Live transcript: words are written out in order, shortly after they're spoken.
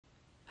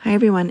Hi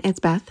everyone,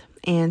 it's Beth,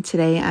 and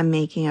today I'm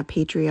making a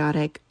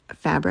patriotic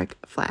fabric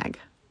flag.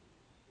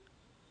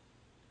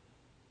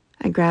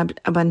 I grabbed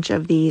a bunch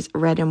of these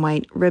red and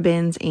white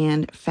ribbons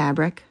and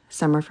fabric.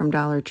 Some are from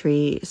Dollar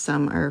Tree,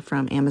 some are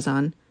from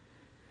Amazon.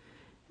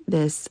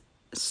 This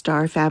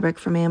star fabric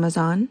from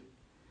Amazon,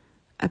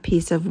 a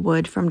piece of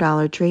wood from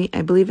Dollar Tree.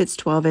 I believe it's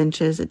 12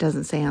 inches, it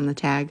doesn't say on the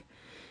tag.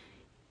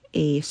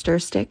 A stir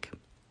stick.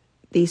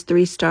 These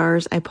 3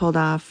 stars I pulled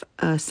off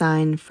a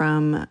sign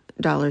from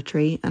Dollar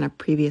Tree on a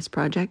previous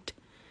project.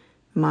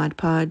 Mod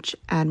Podge,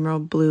 Admiral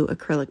blue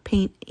acrylic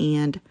paint,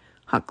 and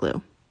hot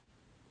glue.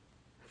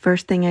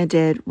 First thing I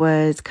did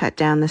was cut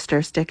down the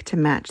stir stick to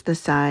match the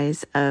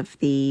size of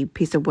the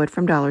piece of wood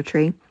from Dollar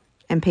Tree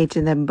and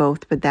painted them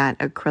both with that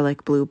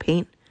acrylic blue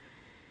paint.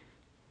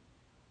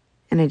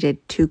 And I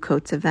did 2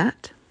 coats of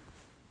that.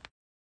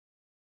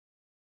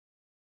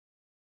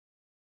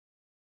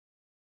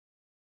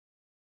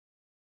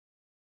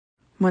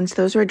 Once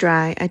those were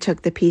dry, I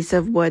took the piece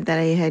of wood that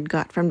I had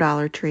got from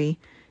Dollar Tree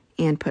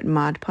and put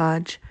Mod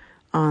Podge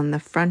on the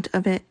front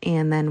of it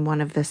and then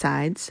one of the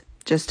sides,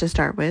 just to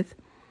start with.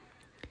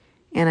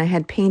 And I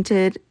had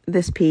painted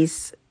this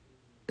piece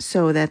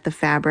so that the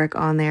fabric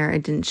on there,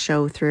 it didn't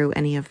show through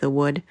any of the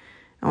wood.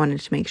 I wanted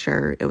to make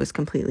sure it was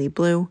completely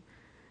blue.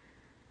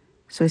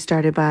 So I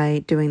started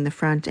by doing the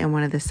front and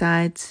one of the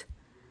sides,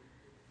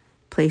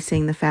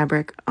 placing the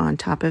fabric on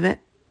top of it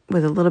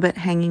with a little bit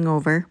hanging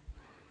over,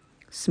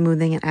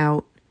 smoothing it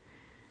out,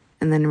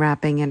 and then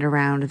wrapping it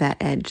around that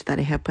edge that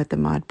I have put the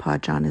Mod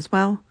Podge on as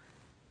well.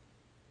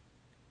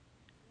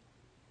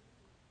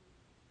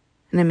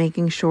 And I'm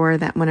making sure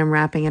that when I'm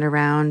wrapping it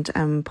around,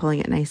 I'm pulling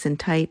it nice and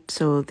tight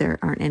so there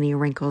aren't any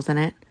wrinkles in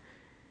it.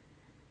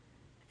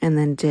 And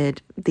then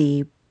did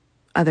the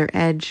other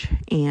edge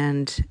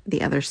and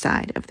the other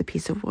side of the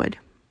piece of wood.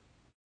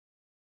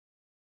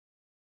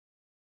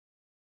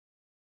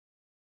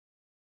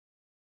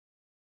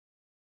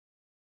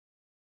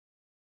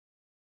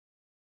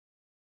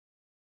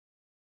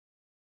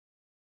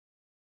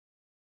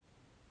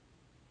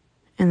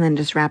 And then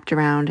just wrapped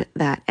around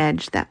that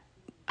edge that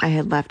I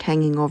had left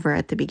hanging over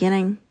at the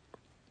beginning,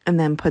 and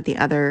then put the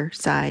other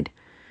side,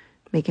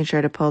 making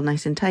sure to pull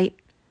nice and tight,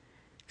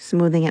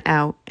 smoothing it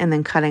out, and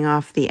then cutting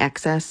off the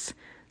excess,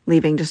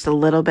 leaving just a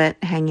little bit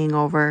hanging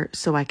over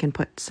so I can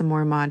put some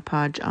more Mod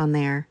Podge on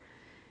there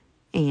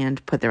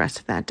and put the rest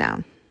of that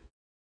down.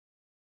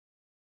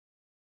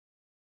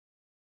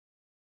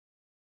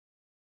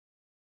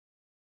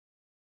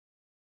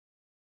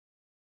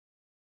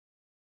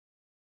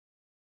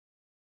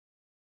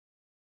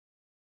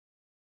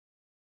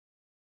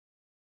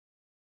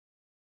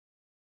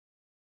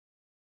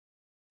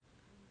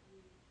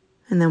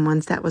 And then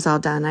once that was all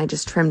done, I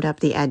just trimmed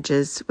up the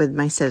edges with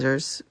my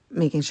scissors,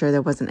 making sure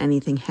there wasn't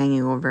anything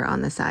hanging over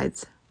on the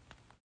sides.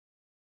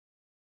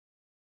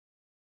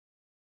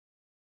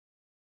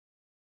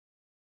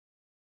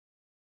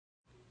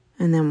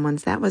 And then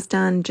once that was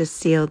done, just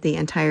sealed the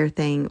entire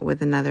thing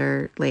with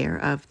another layer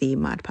of the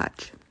Mod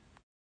Podge.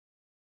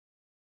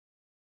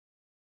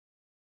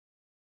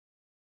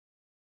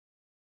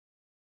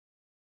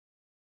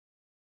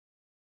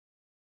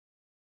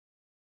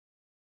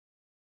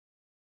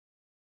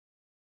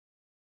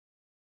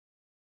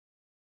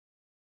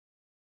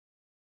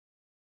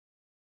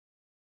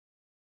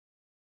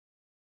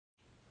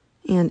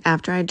 And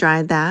after I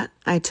dried that,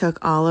 I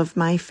took all of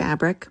my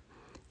fabric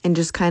and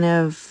just kind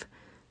of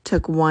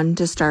took one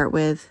to start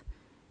with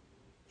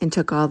and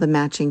took all the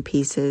matching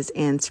pieces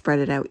and spread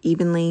it out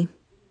evenly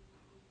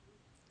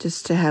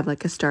just to have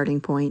like a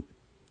starting point.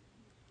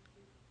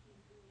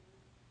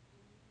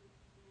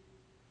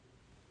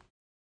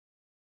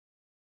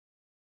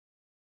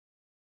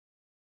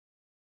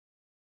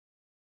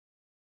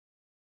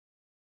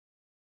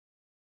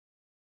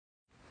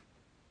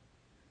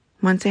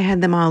 Once I had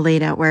them all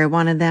laid out where I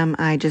wanted them,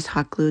 I just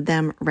hot glued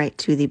them right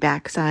to the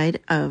back side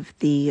of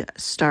the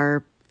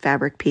star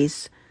fabric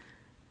piece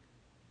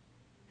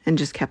and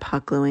just kept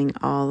hot gluing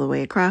all the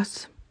way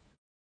across.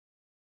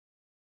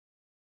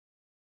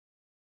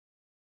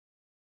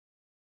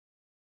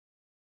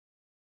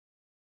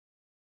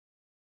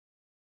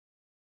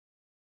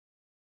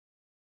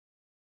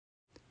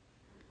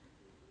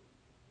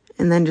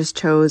 And then just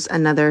chose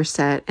another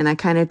set, and I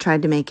kind of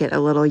tried to make it a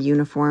little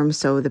uniform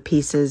so the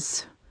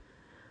pieces,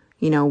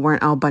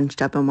 weren't all bunched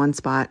up in one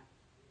spot.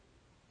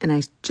 And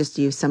I just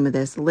used some of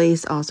this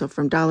lace also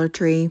from Dollar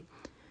Tree.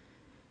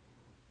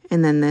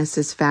 And then this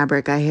is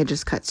fabric. I had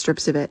just cut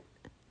strips of it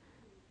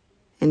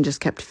and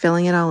just kept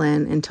filling it all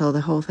in until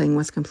the whole thing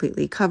was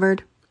completely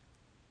covered.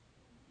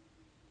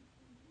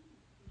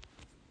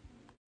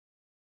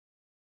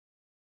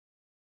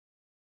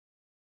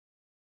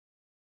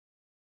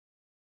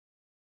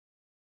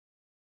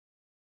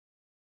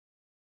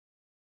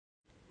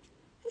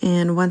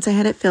 And once I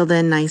had it filled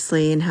in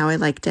nicely and how I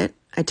liked it,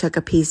 I took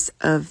a piece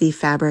of the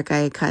fabric I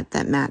had cut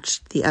that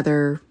matched the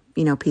other,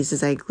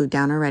 pieces I glued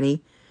down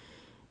already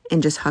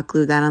and just hot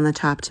glued that on the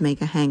top to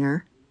make a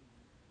hanger.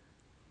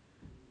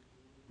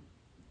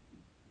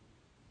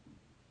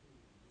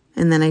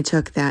 And then I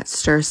took that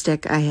stir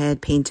stick I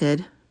had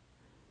painted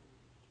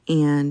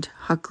and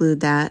hot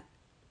glued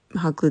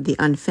the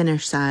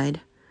unfinished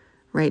side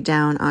right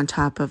down on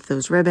top of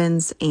those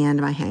ribbons and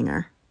my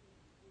hanger.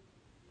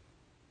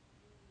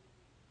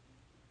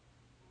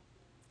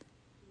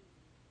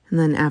 And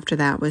then after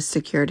that was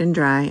secured and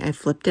dry, I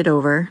flipped it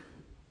over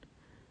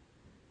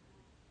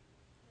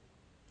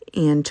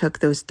and took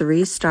those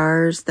 3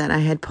 stars that I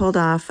had pulled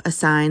off a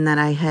sign that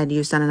I had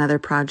used on another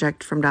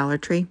project from Dollar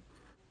Tree.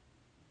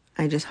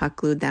 I just hot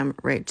glued them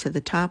right to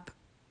the top,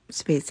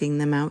 spacing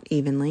them out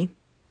evenly.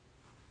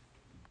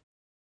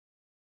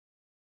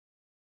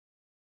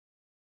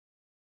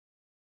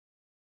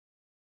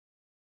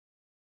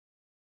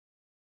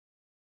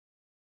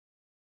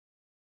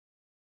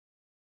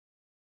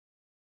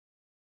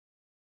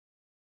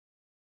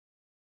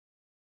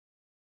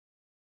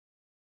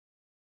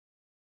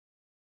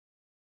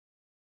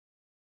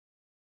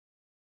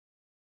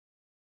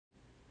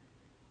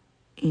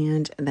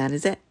 And that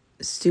is it.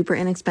 Super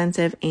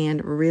inexpensive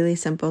and really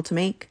simple to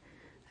make.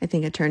 I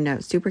think it turned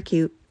out super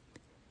cute.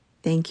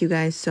 Thank you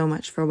guys so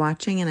much for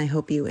watching, and I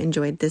hope you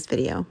enjoyed this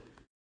video.